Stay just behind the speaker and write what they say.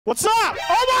What's up?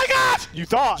 Oh my gosh! You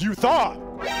thought.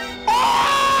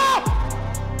 Oh!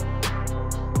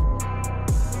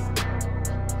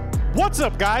 What's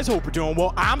up, guys? Hope you're doing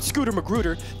well. I'm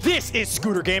ScooterMagruder. This is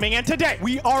ScooterGaming, and today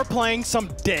we are playing some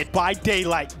Dead by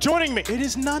Daylight. Joining me, it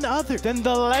is none other than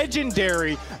the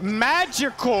legendary,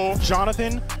 magical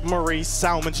Jonathan Maurice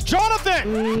Salmons.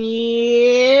 Jonathan!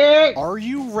 Yeah. Are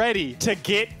you ready to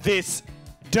get this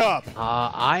dub?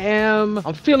 I am.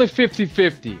 I'm feeling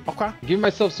 50-50. Okay. Give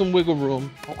myself some wiggle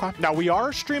room. Okay. Now, we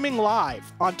are streaming live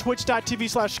on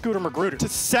twitch.tv/ScooterMagruder to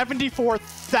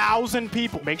 74,000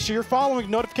 people. Make sure you're following,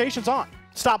 notifications on.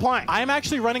 Stop playing. I am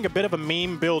actually running a bit of a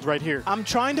meme build right here. I'm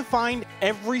trying to find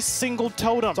every single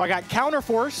totem. So I got Counter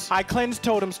Force. I cleanse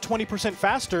totems 20%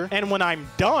 faster. And when I'm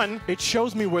done, it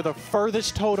shows me where the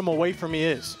furthest totem away from me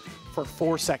is for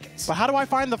 4 seconds. But how do I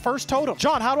find the first totem?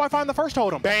 John, how do I find the first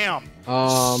totem? Bam.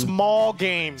 Small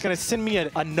game. It's gonna send me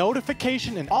a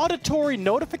notification, an auditory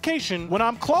notification when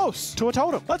I'm close to a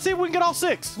totem. Let's see if we can get all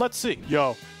 6. Let's see.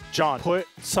 Yo, John, put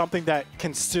something that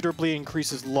considerably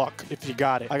increases luck if you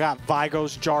got it. I got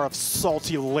Vigo's Jar of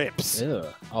Salty Lips. Ew.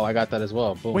 Oh, I got that as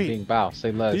well. Boom, Wait, bing, bow.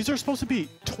 Say less. These are supposed to be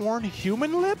torn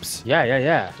human lips?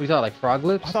 Yeah. We thought like frog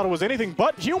lips? I thought it was anything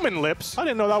but human lips. I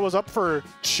didn't know that was up for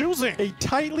choosing. A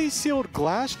tightly sealed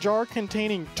glass jar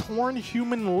containing torn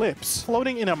human lips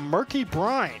floating in a murky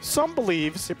brine. Some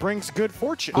believes it brings good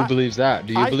fortune. Who believes that?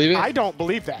 Do you believe it? I don't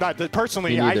believe that.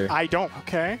 Personally, Me neither. I don't.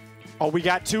 Okay. Oh, we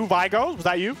got 2 Vigos. Was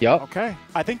that you? Yep. Okay.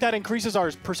 I think that increases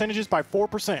our percentages by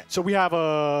 4%. So we have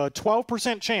a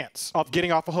 12% chance of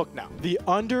getting off a hook now. The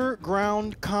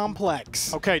Underground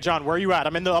Complex. Okay, John, where are you at?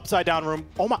 I'm in the upside down room.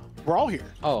 Oh my, we're all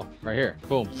here. Oh, right here.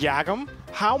 Boom. Yagam.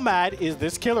 How mad is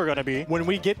this killer gonna be when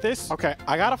we get this? Okay,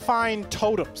 I gotta find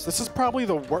totems. This is probably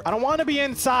the worst. I don't want to be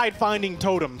inside finding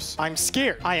totems. I'm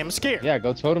scared. I am scared. Yeah,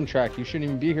 go totem track. You shouldn't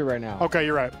even be here right now. Okay,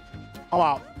 you're right. I'm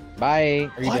out. Bye.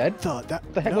 Are you What dead?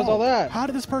 the heck was all that? How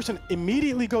did this person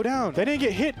immediately go down? They didn't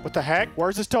get hit. What the heck?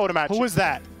 Where's this totem at? Who is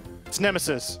that? It's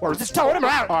Nemesis. Where's this totem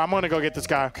at? Oh, I'm gonna go get this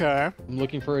guy. Okay. I'm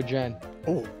looking for a gen.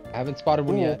 Oh. I haven't spotted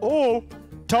one yet. Oh.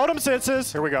 Totem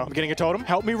senses. Here we go. I'm getting a totem.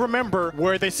 Help me remember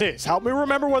where this is. Help me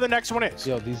remember where the next one is.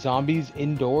 Yo, these zombies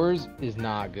indoors is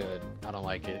not good. I don't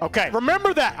like it. Okay,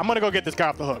 remember that. I'm gonna go get this guy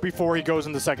off the hook before he goes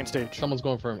in the second stage. Someone's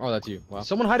going for him. Oh, that's you. Wow.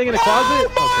 Someone hiding in a closet?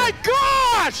 Oh my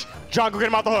gosh! John, go get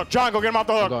him off the hook. John, go get him off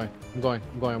the hook. I'm going.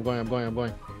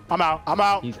 I'm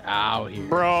out. He's out here.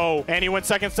 Bro, and he went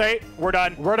second state. We're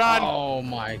done. Oh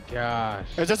my gosh.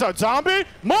 Is this a zombie?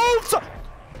 Move!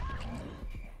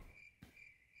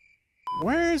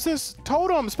 Where is this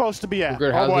totem supposed to be at?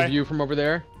 Good. How's the view from over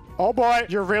there? Oh boy,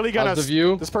 you're really gonna. How's the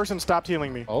view? This person stopped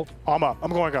healing me. Oh. I'm up.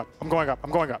 I'm going up.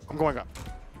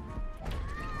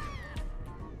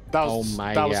 That was,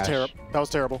 that was terrible. That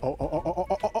was terrible. Oh.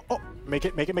 Make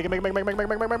it.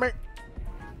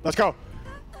 Let's go.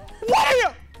 What are you?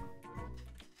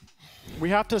 We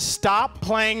have to stop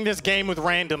playing this game with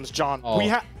randoms, John. Oh. We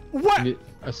have what?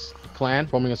 A clan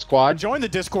forming a squad. Join the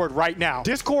Discord right now.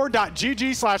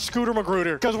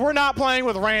 Discord.gg/ScooterMagruder. Because we're not playing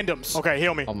with randoms. Okay,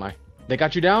 heal me. Oh my. They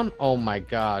got you down? Oh my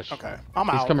gosh. Okay, I'm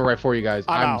out. He's coming right for you guys.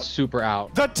 I'm out. super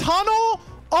out. The tunnel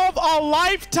of a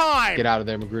lifetime. Get out of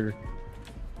there, Magruder.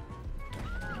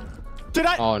 Did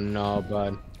I? Oh no,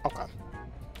 bud.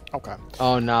 Okay.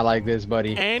 Oh, not like this,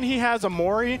 buddy. And he has a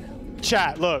Mori.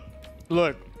 Chat, look.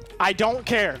 I don't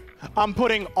care. I'm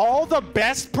putting all the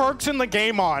best perks in the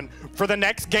game on for the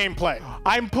next gameplay.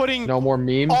 I'm putting no more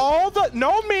memes.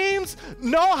 No memes.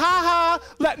 No haha.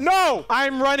 No.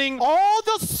 I'm running all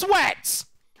the sweats.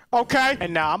 Okay.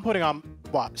 And now I'm putting on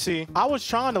what? See, I was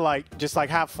trying to just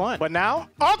have fun, but now,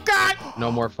 okay.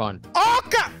 No more fun.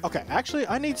 Okay, actually,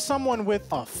 I need someone with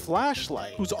a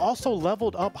flashlight who's also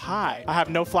leveled up high. I have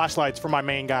no flashlights for my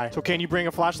main guy. So can you bring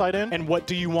a flashlight in? And what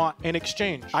do you want in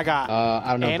exchange? I got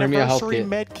I don't know. Bring me a health kit.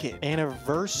 med kit.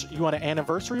 You want an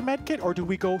anniversary med kit, or do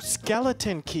we go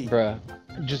skeleton key? Bruh.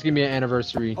 Just give me an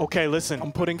anniversary. Okay, listen.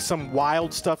 I'm putting some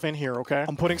wild stuff in here, okay?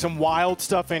 I'm putting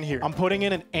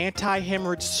in an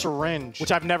anti-hemorrhage syringe,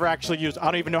 which I've never actually used. I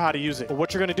don't even know how to use it. But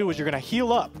what you're going to do is you're going to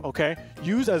heal up, okay?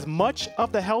 Use as much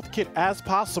of the health kit as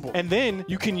possible. And then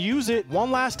you can use it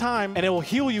one last time, and it will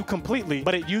heal you completely,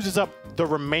 but it uses up the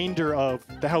remainder of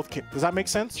the health kit. Does that make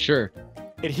sense? Sure.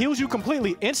 It heals you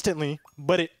completely instantly,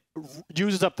 but it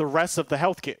uses up the rest of the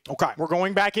health kit. Okay, we're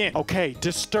going back in. Okay,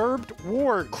 Disturbed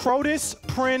Ward, Crotus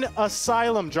Prin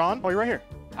Asylum, John. Oh, you're right here.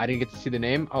 I didn't get to see the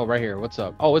name. Oh, right here. What's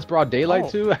up? Oh, it's broad daylight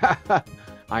too?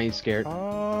 I ain't scared.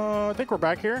 I think we're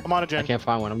back here. I'm on a gen. I can't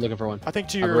find one. I'm looking for one. I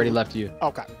think I've already left you.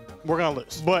 Okay, we're gonna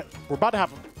lose, but we're about to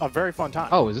have a very fun time.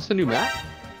 Oh, is this a new map?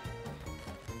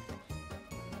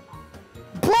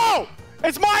 Bro!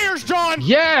 It's Myers, John!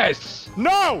 Yes!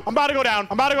 No! I'm about to go down.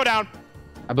 I'm about to go down.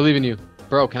 I believe in you.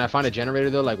 Bro, can I find a generator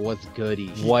though? Like, what's goody?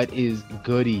 What is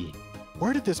goody?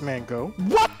 Where did this man go?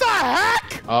 What the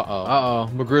heck? Uh-oh.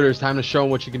 Magruder, it's time to show him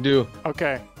what you can do.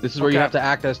 Okay. This is where you have to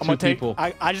act as two people.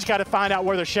 I just got to find out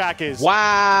where the shack is.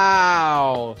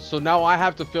 Wow. So now I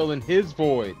have to fill in his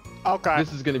void. Okay.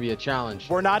 This is going to be a challenge.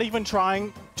 We're not even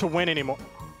trying to win anymore.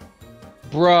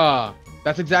 Bruh.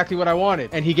 That's exactly what I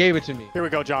wanted. And he gave it to me. Here we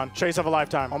go, John. Chase of a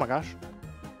lifetime. Oh, my gosh.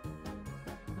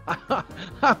 I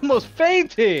almost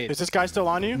fainted. Is this guy still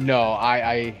on you? No,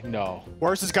 no.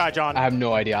 Where's this guy, John? I have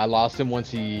no idea. I lost him once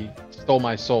he stole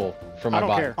my soul from my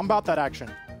body. I don't care. I'm about that action.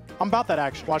 I'm about that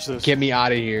action. Watch this. Get me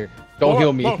out of here. Don't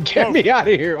heal me. Get me out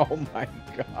of here. Oh my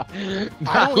god.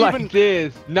 Not like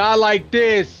this. Not like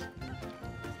this.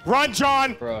 Run,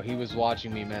 John. Bro, he was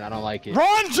watching me, man. I don't like it.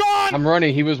 Run, John. I'm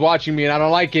running. He was watching me, and I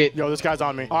don't like it. Yo, this guy's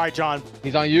on me. All right, John.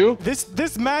 He's on you?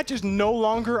 This match is no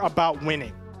longer about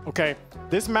winning, okay?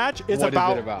 This match is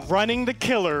about running the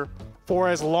killer for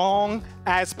as long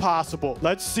as possible.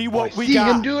 Let's see what we got.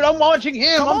 See him, dude. I'm watching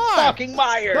him. Come on. I'm stalking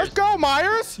Myers. Let's go,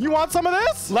 Myers. You want some of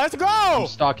this? Let's go. I'm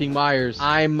stalking Myers.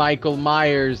 I'm Michael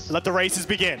Myers. Let the races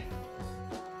begin.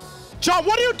 John,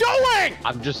 what are you doing?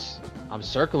 I'm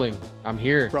circling. I'm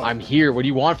here. Bro. I'm here. What do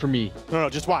you want from me? No,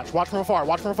 just watch. Watch from afar.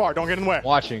 Watch from afar. Don't get in the way.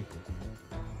 Watching.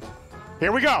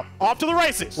 Here we go. Off to the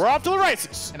races. We're off to the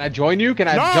races. Can I join you? Can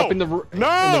I jump in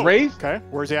the race? Okay.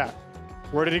 Where's he at?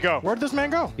 Where did he go? Where did this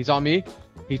man go? He's on me.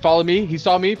 He followed me. He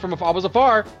saw me from afar. I was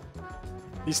afar.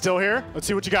 He's still here. Let's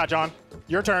see what you got, John.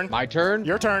 Your turn. My turn.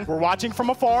 Your turn. We're watching from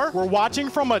afar. We're watching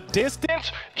from a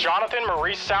distance. Jonathan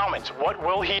Maurice Salmons. What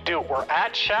will he do? We're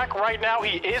at Shack right now.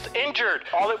 He is injured.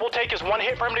 All it will take is one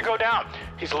hit for him to go down.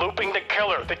 He's looping the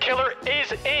killer. The killer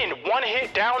is in one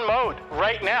hit down mode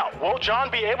right now. Will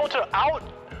John be able to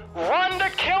outrun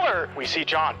the killer? We see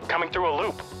John coming through a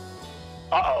loop.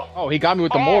 Uh-oh. Oh, he got me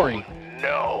with the mooring.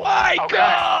 No.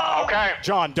 God. Okay.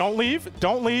 John, don't leave.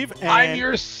 Don't leave. And I'm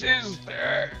your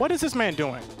sister. What is this man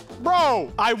doing?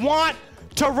 Bro, I want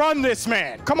to run this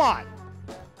man. Come on.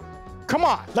 Come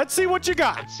on. Let's see what you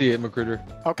got. Let's see it, Magruder.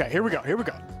 Okay, here we go. Here we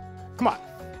go. Come on.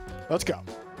 Let's go.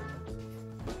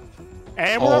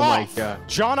 And we're off. My God.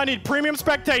 John, I need premium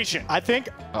spectation. I think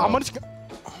I'm going to...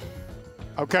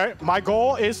 Okay, my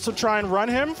goal is to try and run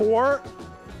him for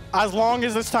as long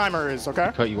as this timer is,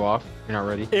 okay? Cut you off. You're not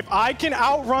ready. If I can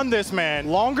outrun this man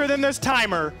longer than this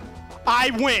timer, I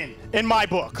win in my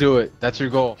book. Do it. That's your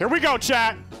goal. Here we go,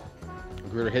 chat.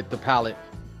 Magruder, hit the pallet.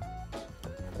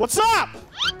 What's up?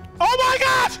 Oh my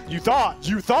gosh! You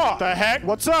thought. The heck?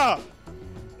 What's up?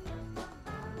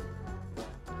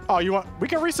 Oh, we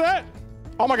can reset?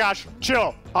 Oh my gosh,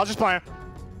 chill. I was just playing.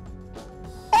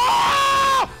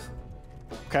 Oh!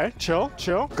 Okay, chill.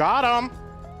 Got him.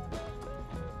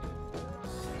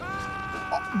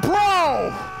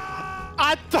 Bro!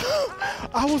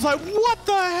 I was like, what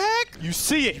the heck? You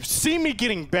see it. You see me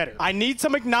getting better. I need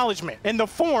some acknowledgement in the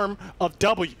form of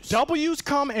W's. W's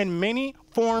come in many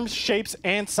forms, shapes,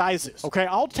 and sizes. Okay,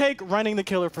 I'll take running the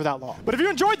killer for that long. But if you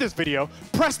enjoyed this video,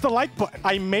 press the like button.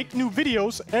 I make new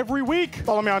videos every week.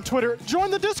 Follow me on Twitter, join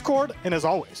the Discord, and as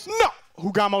always, no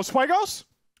Jugamos Juegos,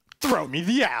 throw me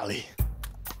the alley.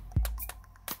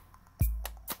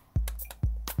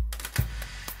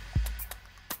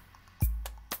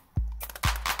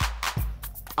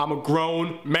 I'm a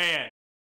grown man.